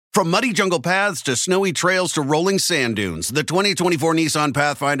From muddy jungle paths to snowy trails to rolling sand dunes, the 2024 Nissan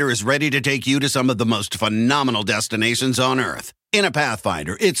Pathfinder is ready to take you to some of the most phenomenal destinations on Earth. In a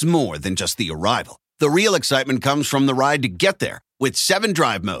Pathfinder, it's more than just the arrival. The real excitement comes from the ride to get there. With 7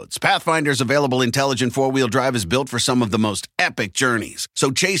 drive modes, Pathfinder's available intelligent 4-wheel drive is built for some of the most epic journeys.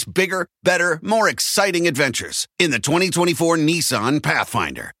 So chase bigger, better, more exciting adventures in the 2024 Nissan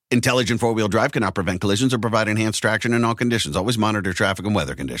Pathfinder. Intelligent 4-wheel drive cannot prevent collisions or provide enhanced traction in all conditions. Always monitor traffic and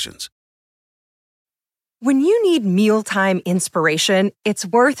weather conditions. When you need mealtime inspiration, it's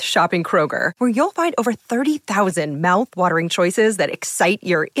worth shopping Kroger, where you'll find over 30,000 mouth-watering choices that excite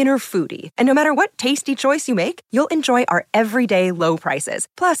your inner foodie. And no matter what tasty choice you make, you'll enjoy our everyday low prices,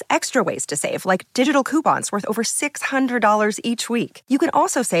 plus extra ways to save, like digital coupons worth over $600 each week. You can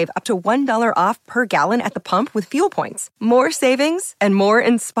also save up to $1 off per gallon at the pump with fuel points. More savings and more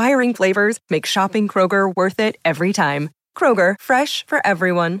inspiring flavors make shopping Kroger worth it every time. Kroger, fresh for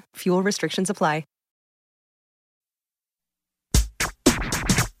everyone. Fuel restrictions apply.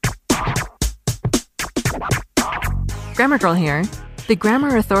 Grammar Girl here. The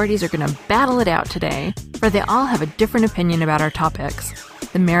grammar authorities are going to battle it out today, for they all have a different opinion about our topics,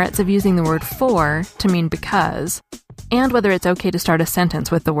 the merits of using the word for to mean because, and whether it's okay to start a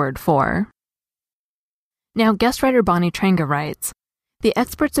sentence with the word for. Now, guest writer Bonnie Trenga writes, the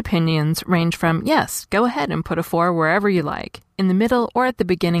experts' opinions range from, yes, go ahead and put a for wherever you like, in the middle or at the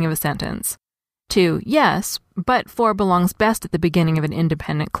beginning of a sentence, to, yes, but for belongs best at the beginning of an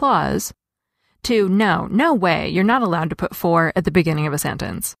independent clause, to no way, you're not allowed to put for at the beginning of a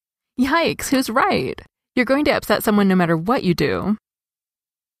sentence. Yikes, who's right? You're going to upset someone no matter what you do.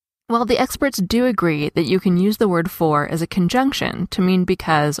 Well, the experts do agree that you can use the word for as a conjunction to mean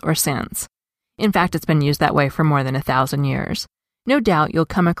because or since. In fact, it's been used that way for more than 1,000 years. No doubt you'll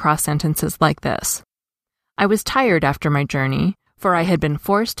come across sentences like this. I was tired after my journey, for I had been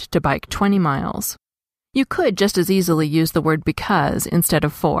forced to bike 20 miles. You could just as easily use the word because instead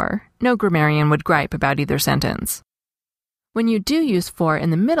of for. No grammarian would gripe about either sentence. When you do use for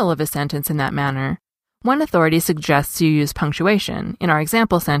in the middle of a sentence in that manner, one authority suggests you use punctuation, in our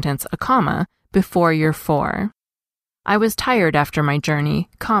example sentence, a comma, before your for. I was tired after my journey,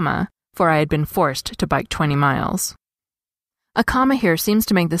 comma, for I had been forced to bike 20 miles. A comma here seems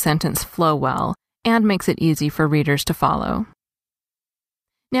to make the sentence flow well and makes it easy for readers to follow.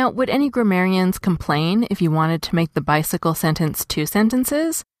 Now, would any grammarians complain if you wanted to make the bicycle sentence 2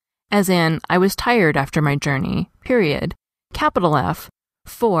 sentences? As in, I was tired after my journey, period, capital F,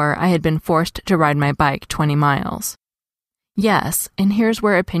 for I had been forced to ride my bike 20 miles. Yes, and here's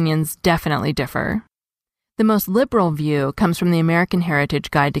where opinions definitely differ. The most liberal view comes from the American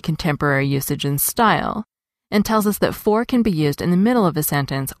Heritage Guide to Contemporary Usage and Style, and tells us that for can be used in the middle of a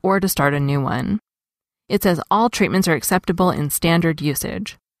sentence or to start a new one. It says all treatments are acceptable in standard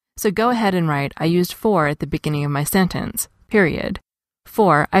usage. So go ahead and write, I used for at the beginning of my sentence, period.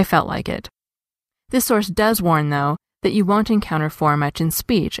 For, I felt like it. This source does warn, though, that you won't encounter for much in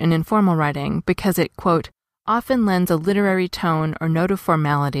speech and informal writing because it, quote, often lends a literary tone or note of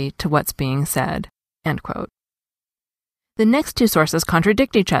formality to what's being said, end quote. The next 2 sources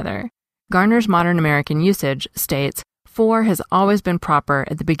contradict each other. Garner's Modern American Usage states, for has always been proper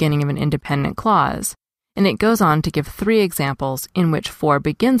at the beginning of an independent clause, and it goes on to give 3 examples in which for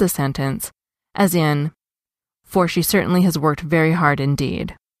begins a sentence, as in, for she certainly has worked very hard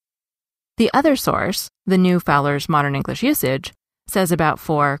indeed. The other source, the New Fowler's Modern English Usage, says about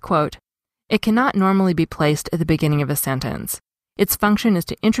for, quote, it cannot normally be placed at the beginning of a sentence. Its function is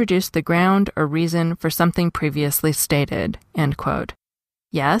to introduce the ground or reason for something previously stated, end quote.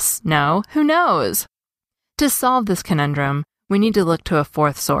 Yes, no, who knows? To solve this conundrum, we need to look to a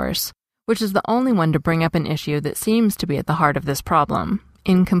 4th source, which is the only one to bring up an issue that seems to be at the heart of this problem,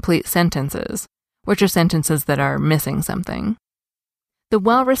 incomplete sentences, which are sentences that are missing something. The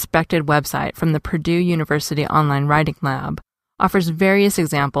well-respected website from the Purdue University Online Writing Lab offers various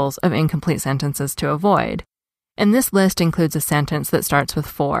examples of incomplete sentences to avoid, and this list includes a sentence that starts with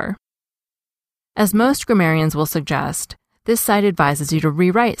for. As most grammarians will suggest, this site advises you to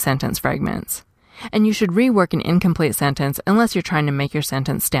rewrite sentence fragments, and you should rework an incomplete sentence unless you're trying to make your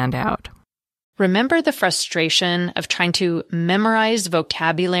sentence stand out. Remember the frustration of trying to memorize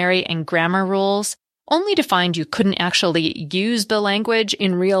vocabulary and grammar rules, only to find you couldn't actually use the language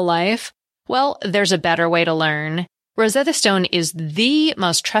in real life? Well, there's a better way to learn. Rosetta Stone is the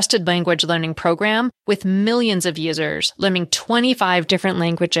most trusted language learning program with millions of users learning 25 different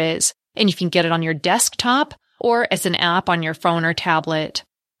languages, and you can get it on your desktop or as an app on your phone or tablet.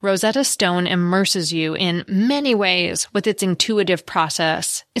 Rosetta Stone immerses you in many ways with its intuitive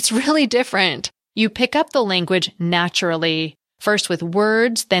process. It's really different. You pick up the language naturally, first with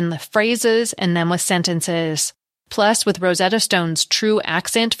words, then with phrases, and then with sentences. Plus, with Rosetta Stone's True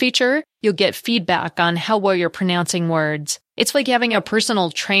Accent feature, you'll get feedback on how well you're pronouncing words. It's like having a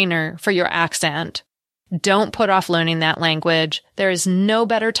personal trainer for your accent. Don't put off learning that language. There is no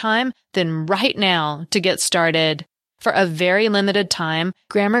better time than right now to get started. For a very limited time,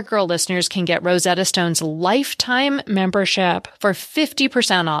 Grammar Girl listeners can get Rosetta Stone's lifetime membership for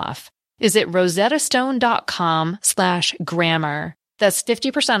 50% off. Visit rosettastone.com/grammar. That's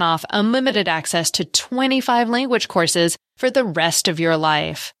 50% off unlimited access to 25 language courses for the rest of your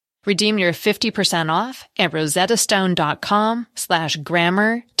life. Redeem your 50% off at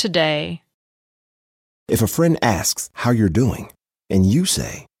rosettastone.com/grammar today. If a friend asks how you're doing, and you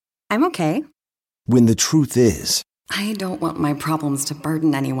say, I'm okay. When the truth is, I don't want my problems to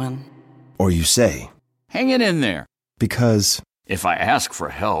burden anyone. Or you say, hang it in there. Because if I ask for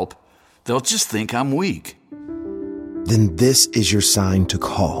help, they'll just think I'm weak. Then this is your sign to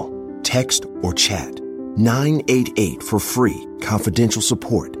call, text, or chat 988 for free, confidential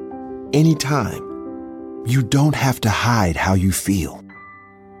support. Anytime. You don't have to hide how you feel.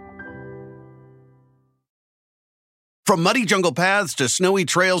 From muddy jungle paths to snowy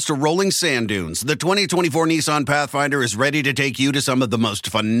trails to rolling sand dunes, the 2024 Nissan Pathfinder is ready to take you to some of the most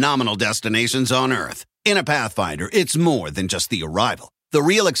phenomenal destinations on Earth. In a Pathfinder, it's more than just the arrival. The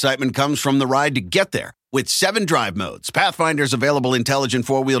real excitement comes from the ride to get there. With 7 drive modes, Pathfinder's available intelligent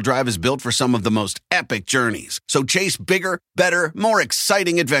 4-wheel drive is built for some of the most epic journeys. So chase bigger, better, more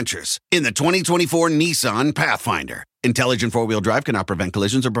exciting adventures in the 2024 Nissan Pathfinder. Intelligent 4-wheel drive cannot prevent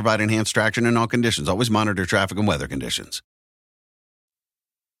collisions or provide enhanced traction in all conditions. Always monitor traffic and weather conditions.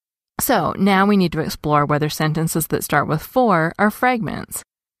 So now we need to explore whether sentences that start with for are fragments.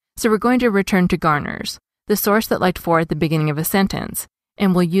 So we're going to return to Garner's, the source that liked for at the beginning of a sentence,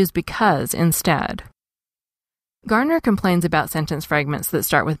 and we'll use because instead. Garner complains about sentence fragments that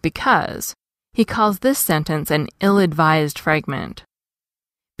start with because. He calls this sentence an ill-advised fragment,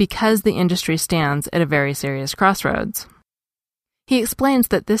 because the industry stands at a very serious crossroads. He explains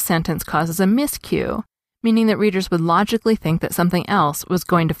that this sentence causes a miscue, meaning that readers would logically think that something else was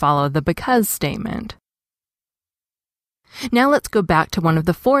going to follow the because statement. Now let's go back to one of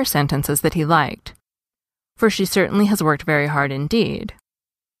the 4 sentences that he liked. For she certainly has worked very hard indeed.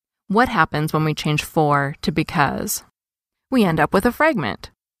 What happens when we change for to because? We end up with a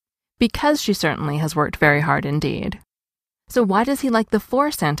fragment. Because she certainly has worked very hard indeed. So why does he like the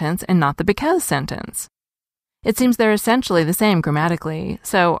for sentence and not the because sentence? It seems they're essentially the same grammatically,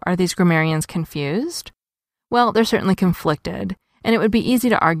 so are these grammarians confused? Well, they're certainly conflicted, and it would be easy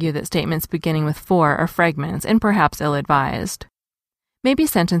to argue that statements beginning with for are fragments and perhaps ill-advised. Maybe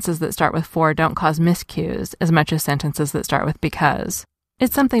sentences that start with for don't cause miscues as much as sentences that start with because.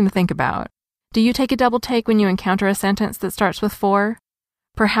 It's something to think about. Do you take a double take when you encounter a sentence that starts with for?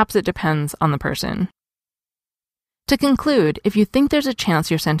 Perhaps it depends on the person. To conclude, if you think there's a chance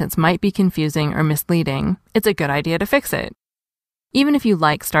your sentence might be confusing or misleading, it's a good idea to fix it. Even if you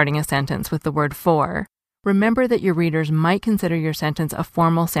like starting a sentence with the word for, remember that your readers might consider your sentence a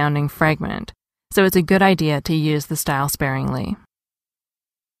formal-sounding fragment, so it's a good idea to use the style sparingly.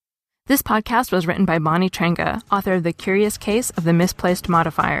 This podcast was written by Bonnie Trenga, author of The Curious Case of the Misplaced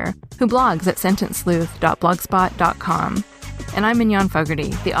Modifier, who blogs at sentencesleuth.blogspot.com. And I'm Mignon Fogarty,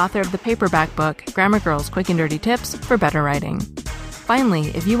 the author of the paperback book, Grammar Girl's Quick and Dirty Tips for Better Writing. Finally,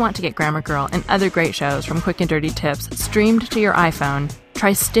 if you want to get Grammar Girl and other great shows from Quick and Dirty Tips streamed to your iPhone,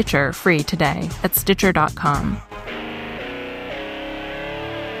 try Stitcher free today at Stitcher.com.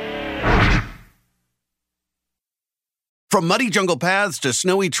 From muddy jungle paths to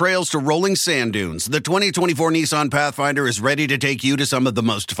snowy trails to rolling sand dunes, the 2024 Nissan Pathfinder is ready to take you to some of the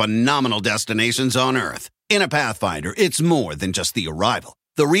most phenomenal destinations on Earth. In a Pathfinder, it's more than just the arrival.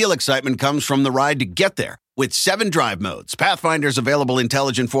 The real excitement comes from the ride to get there. With 7 drive modes, Pathfinder's available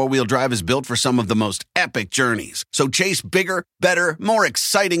intelligent 4-wheel drive is built for some of the most epic journeys. So chase bigger, better, more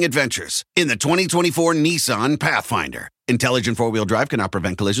exciting adventures in the 2024 Nissan Pathfinder. Intelligent 4-wheel drive cannot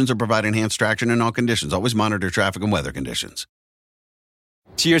prevent collisions or provide enhanced traction in all conditions. Always monitor traffic and weather conditions.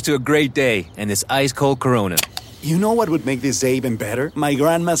 Cheers to a great day and this ice-cold Corona. You know what would make this day even better? My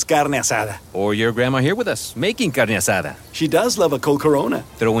grandma's carne asada. Or your grandma here with us, making carne asada. She does love a cold Corona.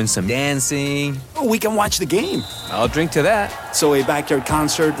 Throw in some dancing. We can watch the game. I'll drink to that. So a backyard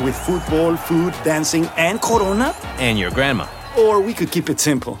concert with football, food, dancing, and Corona? And your grandma. Or we could keep it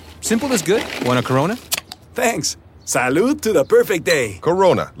simple. Simple is good. Want a Corona? Thanks. Salud to the perfect day.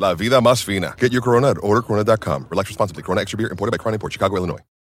 Corona, la vida más fina. Get your Corona at ordercorona.com. Relax responsibly. Corona Extra Beer, imported by Crown Import, Chicago, Illinois.